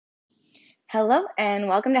Hello and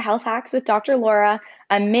welcome to Health Hacks with Dr. Laura,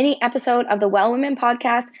 a mini episode of the Well Women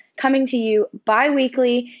podcast coming to you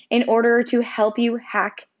bi-weekly in order to help you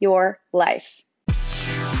hack your life.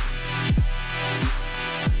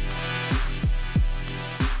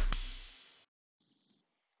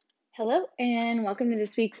 Hello and welcome to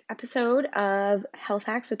this week's episode of Health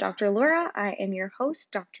Hacks with Dr. Laura. I am your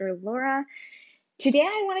host, Dr. Laura. Today,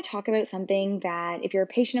 I want to talk about something that, if you're a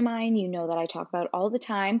patient of mine, you know that I talk about all the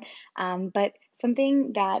time, but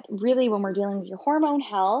something that really, when we're dealing with your hormone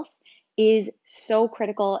health, is so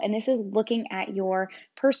critical. And this is looking at your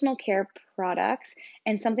personal care products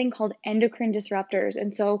and something called endocrine disruptors.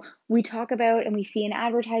 And so we talk about and we see in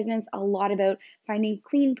advertisements a lot about finding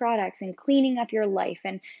clean products and cleaning up your life.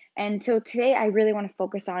 And so today I really want to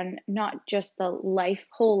focus on not just the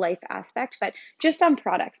whole life aspect, but just on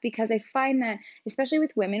products, because I find that especially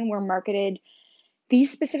with women, we're marketed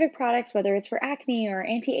these specific products, whether it's for acne or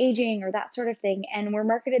anti-aging or that sort of thing, and we're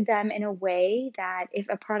marketed them in a way that if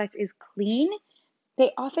a product is clean,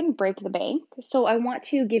 they often break the bank. So I want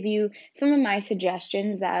to give you some of my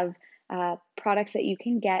suggestions of products that you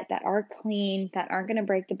can get that are clean, that aren't going to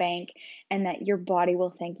break the bank, and that your body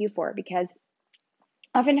will thank you for. Because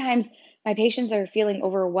oftentimes my patients are feeling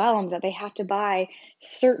overwhelmed that they have to buy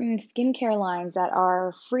certain skincare lines that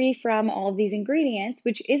are free from all of these ingredients,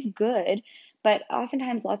 which is good, but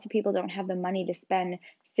oftentimes lots of people don't have the money to spend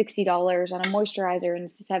 $60 on a moisturizer and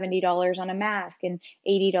 $70 on a mask and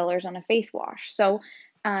 $80 on a face wash. So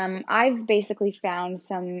I've basically found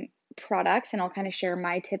some products, and I'll kind of share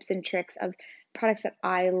my tips and tricks of products that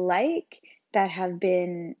I like that have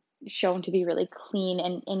been shown to be really clean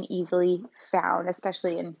and easily found,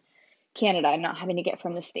 especially in Canada and not having to get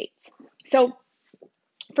from the States. So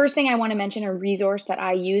first thing I want to mention, a resource that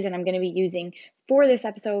I use and I'm going to be using for this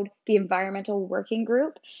episode, the Environmental Working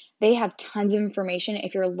Group. They have tons of information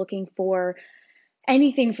if you're looking for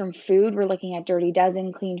anything from food. We're looking at Dirty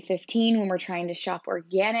Dozen, Clean 15 when we're trying to shop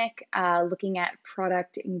organic, looking at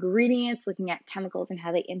product ingredients, looking at chemicals and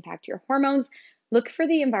how they impact your hormones. Look for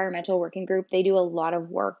the Environmental Working Group. They do a lot of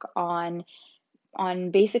work on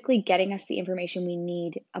basically getting us the information we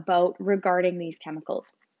need about regarding these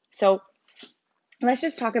chemicals. So let's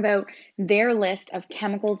just talk about their list of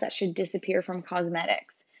chemicals that should disappear from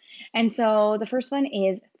cosmetics. And so the first one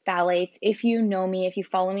is phthalates. If you know me, if you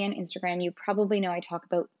follow me on Instagram, you probably know I talk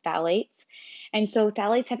about phthalates. And so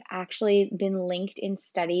phthalates have actually been linked in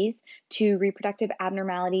studies to reproductive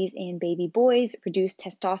abnormalities in baby boys, reduced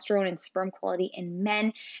testosterone and sperm quality in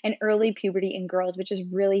men, and early puberty in girls, which is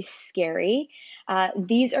really scary.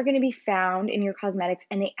 These are going to be found in your cosmetics,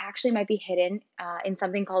 and they actually might be hidden in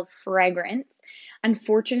something called fragrance.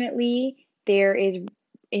 Unfortunately, there is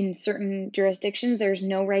in certain jurisdictions, there's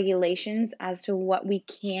no regulations as to what we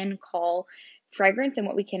can call fragrance and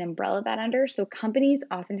what we can umbrella that under. So companies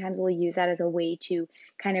oftentimes will use that as a way to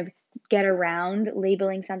kind of get around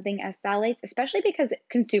labeling something as phthalates, especially because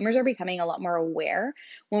consumers are becoming a lot more aware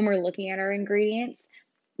when we're looking at our ingredients,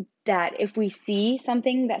 that if we see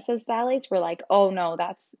something that says phthalates, we're like, oh no,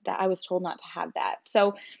 that I was told not to have that.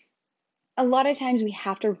 So a lot of times we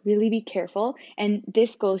have to really be careful, and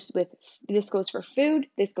this goes for food,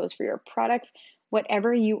 this goes for your products,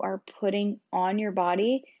 whatever you are putting on your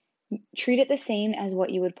body, treat it the same as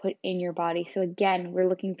what you would put in your body. So again, we're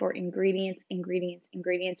looking for ingredients, and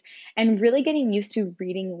really getting used to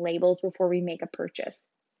reading labels before we make a purchase.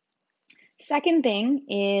 Second thing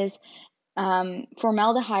is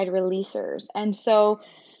formaldehyde releasers. And so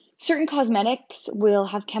certain cosmetics will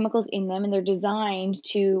have chemicals in them, and they're designed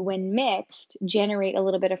to, when mixed, generate a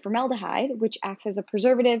little bit of formaldehyde, which acts as a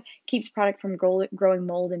preservative, keeps product from growing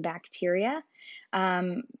mold and bacteria.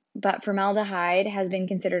 But formaldehyde has been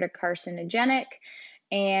considered a carcinogenic.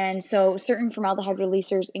 And so certain formaldehyde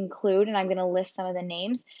releasers include, and I'm going to list some of the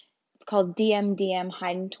names, it's called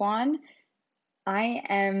DMDM-hydantoin. I'm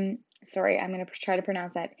going to try to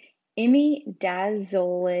pronounce that.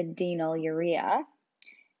 Imidazolidinylurea,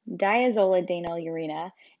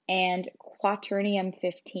 diazolidinylurea, and quaternium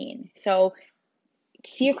 15. So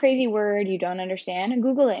see a crazy word you don't understand,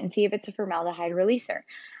 Google it and see if it's a formaldehyde releaser.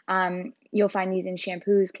 You'll find these in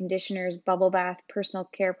shampoos, conditioners, bubble bath, personal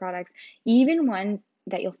care products, even ones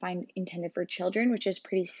that you'll find intended for children, which is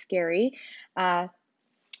pretty scary.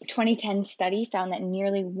 2010 study found that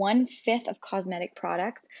nearly 1/5 of cosmetic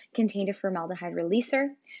products contained a formaldehyde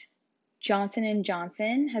releaser. Johnson &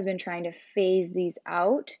 Johnson has been trying to phase these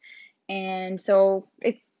out, and so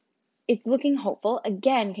it's looking hopeful.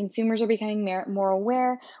 Again, consumers are becoming more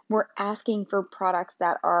aware. We're asking for products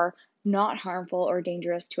that are not harmful or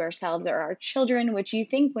dangerous to ourselves or our children, which you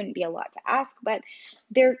think wouldn't be a lot to ask, but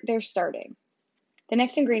they're starting. The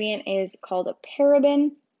next ingredient is called a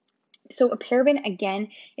paraben. So a paraben, again,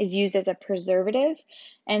 is used as a preservative.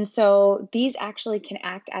 And so these actually can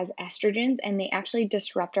act as estrogens, and they actually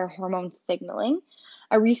disrupt our hormone signaling.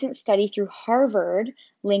 A recent study through Harvard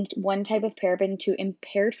linked one type of paraben to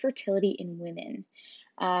impaired fertility in women.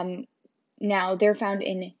 Now, they're found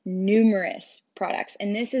in numerous products,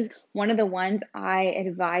 and this is one of the ones I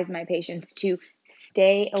advise my patients to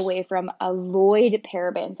stay away from. Avoid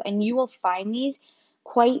parabens, and you will find these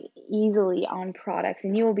quite easily on products,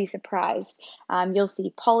 and you will be surprised. You'll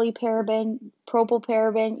see polyparaben,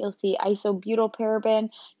 propylparaben, you'll see isobutylparaben,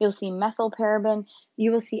 you'll see methylparaben,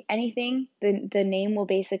 you will see anything. The name will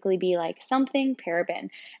basically be like something paraben,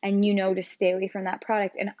 and you know to stay away from that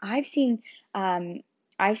product. And I've seen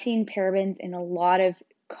parabens in a lot of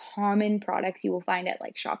common products you will find at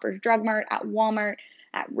like Shoppers Drug Mart, at Walmart,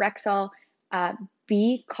 at Rexall.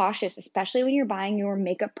 Be cautious, especially when you're buying your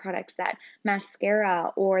makeup products, that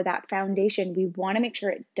mascara or that foundation. We want to make sure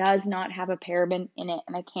it does not have a paraben in it,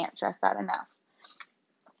 and I can't stress that enough.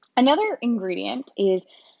 Another ingredient is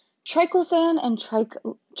triclosan and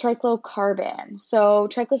triclocarban. So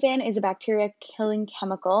triclosan is a bacteria-killing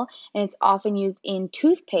chemical, and it's often used in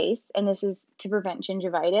toothpaste, and this is to prevent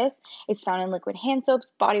gingivitis. It's found in liquid hand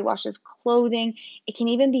soaps, body washes, clothing. It can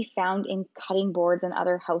even be found in cutting boards and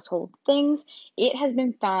other household things. It has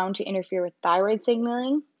been found to interfere with thyroid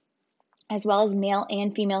signaling, as well as male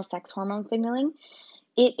and female sex hormone signaling.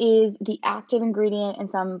 It is the active ingredient in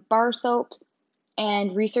some bar soaps,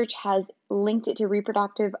 and research has linked it to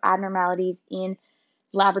reproductive abnormalities in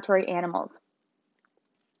laboratory animals.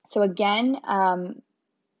 So again,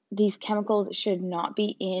 these chemicals should not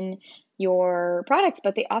be in your products,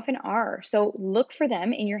 but they often are. So look for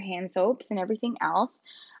them in your hand soaps and everything else,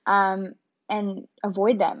 and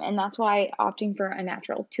avoid them. And that's why opting for a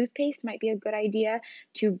natural toothpaste might be a good idea,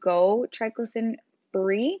 to go triclosan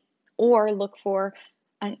free, or look for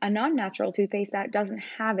a non-natural toothpaste that doesn't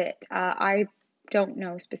have it. I don't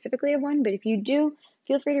know specifically of one, but if you do,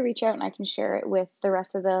 feel free to reach out and I can share it with the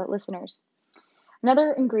rest of the listeners.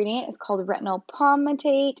 Another ingredient is called retinol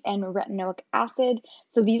palmitate and retinoic acid.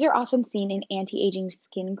 So these are often seen in anti-aging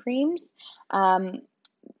skin creams. And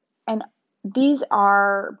these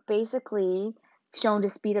are basically shown to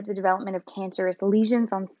speed up the development of cancerous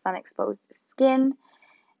lesions on sun-exposed skin.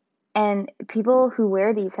 And people who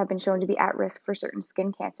wear these have been shown to be at risk for certain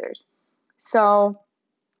skin cancers. So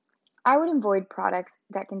I would avoid products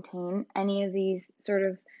that contain any of these sort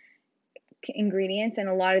of ingredients, and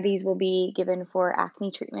a lot of these will be given for acne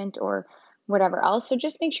treatment or whatever else. So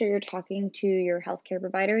just make sure you're talking to your healthcare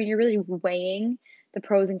provider and you're really weighing the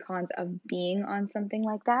pros and cons of being on something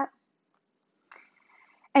like that.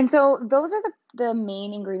 And so those are the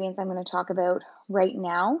main ingredients I'm going to talk about right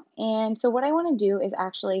now. And so what I want to do is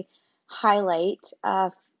actually highlight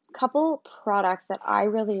a couple products that I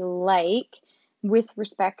really like with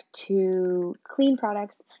respect to clean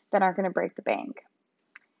products that aren't going to break the bank.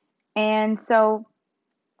 And so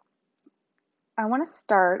I want to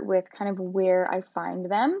start with kind of where I find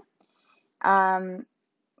them.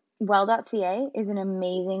 Well.ca is an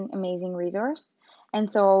amazing resource. And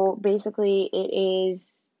so basically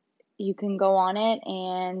you can go on it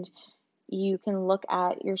and you can look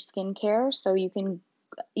at your skincare. So you can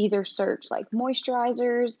either search like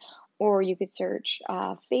moisturizers, or you could search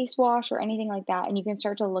face wash or anything like that, and you can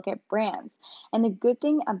start to look at brands. And the good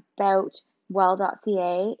thing about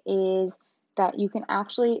well.ca is that you can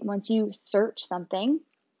actually, once you search something,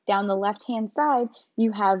 down the left-hand side,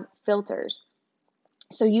 you have filters.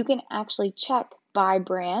 So you can actually check by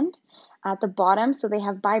brand at the bottom. So they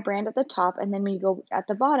have by brand at the top, and then when you go at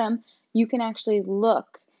the bottom, you can actually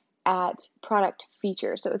look at product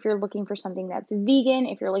features. So if you're looking for something that's vegan,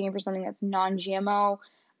 if you're looking for something that's non-GMO,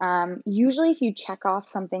 usually if you check off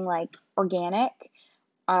something like organic,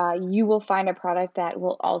 you will find a product that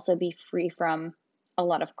will also be free from a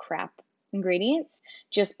lot of crap ingredients,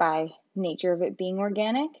 just by nature of it being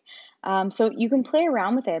organic. So you can play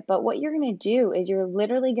around with it, but what you're going to do is you're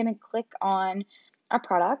literally going to click on a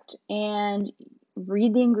product and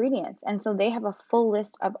read the ingredients. And so they have a full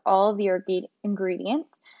list of all of the ingredients.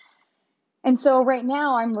 And so right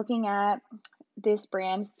now I'm looking at this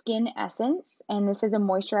brand, Skin Essence, and this is a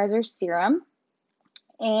moisturizer serum.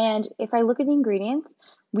 And if I look at the ingredients,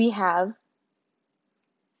 we have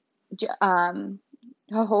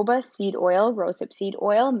jojoba seed oil, rosehip seed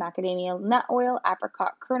oil, macadamia nut oil,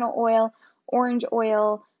 apricot kernel oil, orange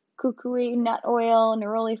oil, kukui nut oil,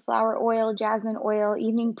 neroli flower oil, jasmine oil,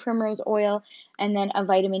 evening primrose oil, and then a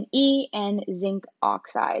vitamin E and zinc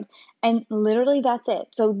oxide. And literally that's it.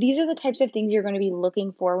 So these are the types of things you're going to be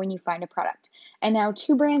looking for when you find a product. And now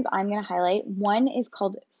two brands I'm going to highlight. One is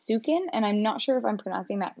called Sukin, and I'm not sure if I'm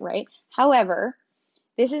pronouncing that right. However,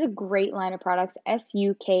 this is a great line of products,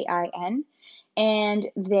 Sukin, and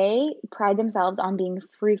they pride themselves on being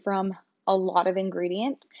free from a lot of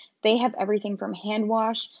ingredients. They have everything from hand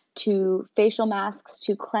wash to facial masks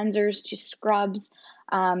to cleansers to scrubs.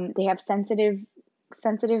 They have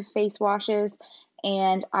sensitive face washes,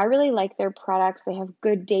 and I really like their products. They have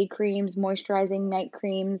good day creams, moisturizing night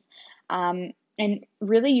creams, and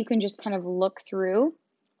really you can just kind of look through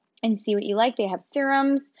and see what you like. They have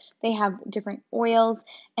serums, they have different oils,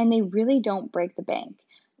 and they really don't break the bank.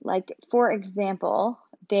 Like, for example,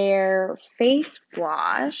 their face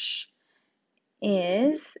wash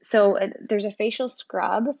is there's a facial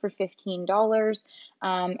scrub for $15.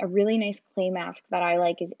 A really nice clay mask that I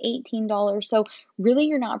like is $18. So really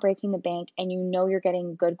you're not breaking the bank and you know you're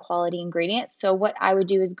getting good quality ingredients. So what I would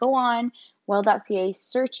do is go on well.ca,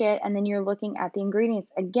 search it, and then you're looking at the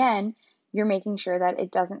ingredients. Again, you're making sure that it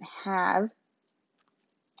doesn't have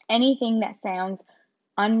anything that sounds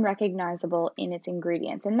unrecognizable in its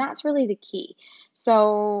ingredients. And that's really the key.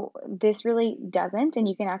 So this really doesn't, and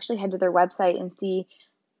you can actually head to their website and see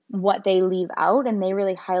what they leave out, and they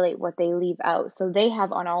really highlight what they leave out. So they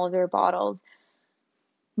have on all of their bottles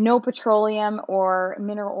no petroleum or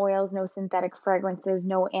mineral oils, no synthetic fragrances,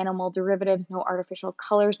 no animal derivatives, no artificial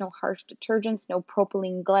colors, no harsh detergents, no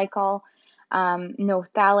propylene glycol, no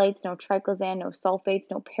phthalates, no triclosan, no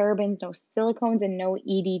sulfates, no parabens, no silicones, and no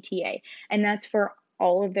EDTA. And that's for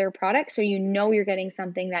all of their products. So you know you're getting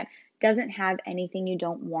something that doesn't have anything you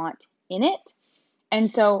don't want in it. And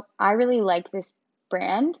so I really like this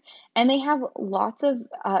brand, and they have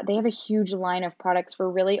they have a huge line of products for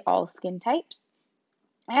really all skin types.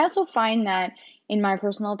 I also find that, in my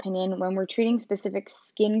personal opinion, when we're treating specific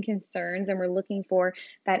skin concerns and we're looking for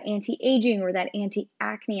that anti-aging or that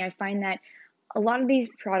anti-acne, I find that a lot of these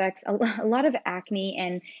products, a lot of acne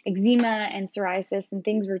and eczema and psoriasis and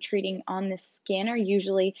things we're treating on the skin are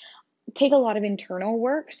usually take a lot of internal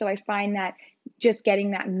work. So I find that just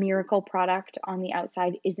getting that miracle product on the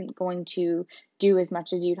outside isn't going to do as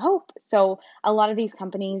much as you'd hope. So a lot of these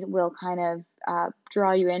companies will kind of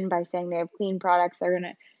draw you in by saying they have clean products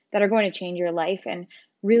that are going to change your life. And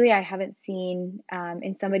really, I haven't seen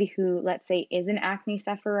in somebody who, let's say, is an acne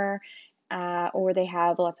sufferer, or they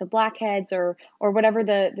have lots of blackheads or whatever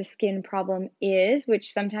the skin problem is,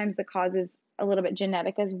 which sometimes the cause is a little bit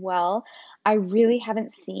genetic as well. I really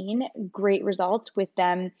haven't seen great results with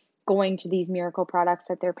them going to these miracle products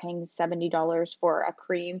that they're paying $70 for a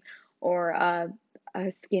cream or a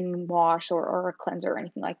skin wash or a cleanser or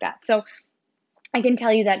anything like that. So I can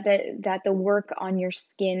tell you that the work on your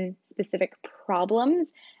skin specific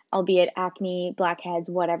problems, albeit acne, blackheads,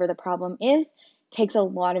 whatever the problem is, takes a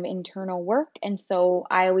lot of internal work. And so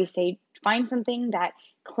I always say find something that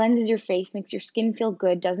cleanses your face, makes your skin feel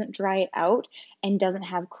good, doesn't dry it out, and doesn't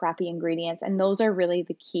have crappy ingredients. And those are really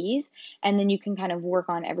the keys. And then you can kind of work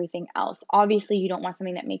on everything else. Obviously, you don't want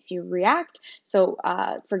something that makes you react. So,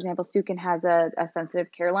 for example, Sukin has a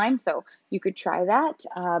sensitive care line, so you could try that.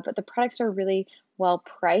 But the products are really well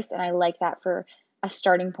priced, and I like that for a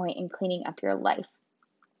starting point in cleaning up your life.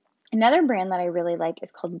 Another brand that I really like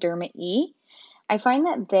is called Derma E. I find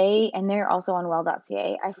that they're also on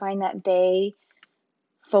well.ca, I find that they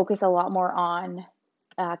focus a lot more on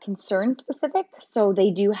concern specific. So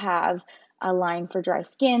they do have a line for dry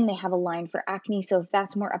skin, they have a line for acne. So if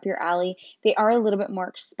that's more up your alley, they are a little bit more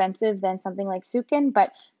expensive than something like Sukin,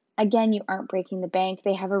 but again, you aren't breaking the bank.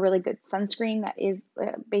 They have a really good sunscreen that is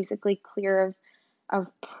basically clear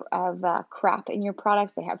of crap in your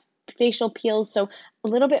products. They have facial peels, so a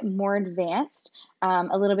little bit more advanced,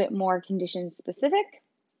 a little bit more condition specific.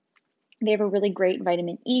 They have a really great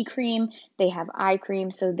vitamin E cream. They have eye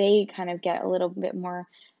cream, so they kind of get a little bit more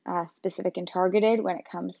specific and targeted when it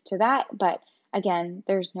comes to that. But again,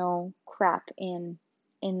 there's no crap in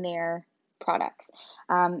their products.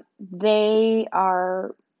 They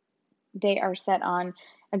are set on,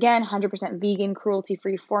 again, 100% vegan,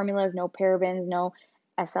 cruelty-free formulas, no parabens, no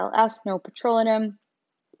SLS, no petroleum,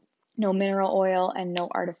 no mineral oil, and no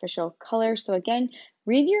artificial color. So again,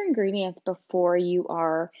 read your ingredients before you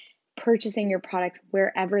are purchasing your products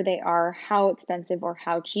wherever they are, how expensive or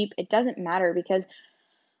how cheap. It doesn't matter, because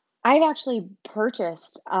I've actually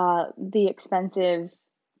purchased the expensive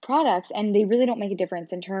products and they really don't make a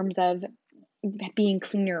difference in terms of being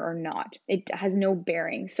cleaner or not. It has no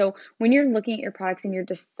bearing. So when you're looking at your products and you're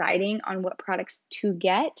deciding on what products to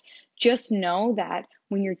get, just know that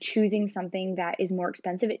when you're choosing something that is more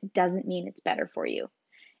expensive, it doesn't mean it's better for you.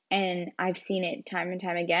 And I've seen it time and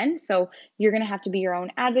time again. So you're going to have to be your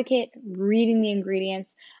own advocate, reading the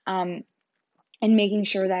ingredients, and making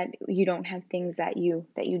sure that you don't have things that you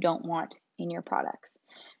don't want in your products.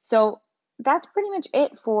 So that's pretty much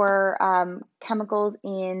it for chemicals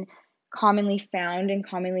in commonly found and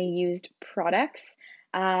commonly used products.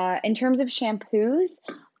 In terms of shampoos,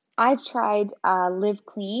 I've tried Live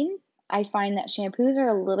Clean. I find that shampoos are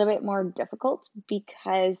a little bit more difficult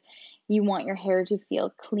because you want your hair to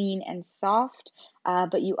feel clean and soft,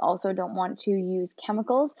 but you also don't want to use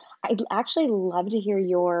chemicals. I'd actually love to hear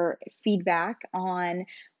your feedback on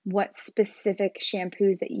what specific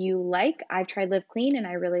shampoos that you like. I've tried Live Clean and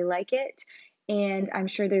I really like it. And I'm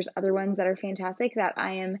sure there's other ones that are fantastic that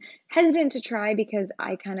I am hesitant to try because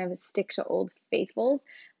I kind of stick to Old Faithfuls.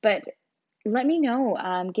 But let me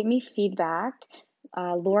know. Give me feedback.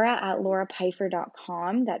 Laura at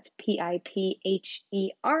laurapfeiffer.com. That's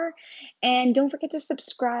Pipher. And don't forget to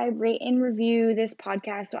subscribe, rate, and review this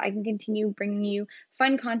podcast so I can continue bringing you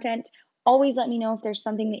fun content. Always let me know if there's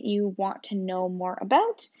something that you want to know more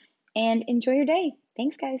about. And enjoy your day.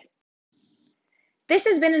 Thanks, guys. This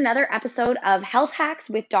has been another episode of Health Hacks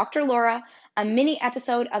with Dr. Laura, a mini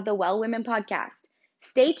episode of the Well Women podcast.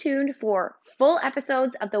 Stay tuned for full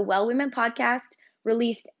episodes of the Well Women podcast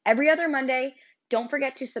released every other Monday. Don't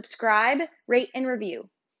forget to subscribe, rate, and review.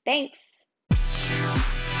 Thanks.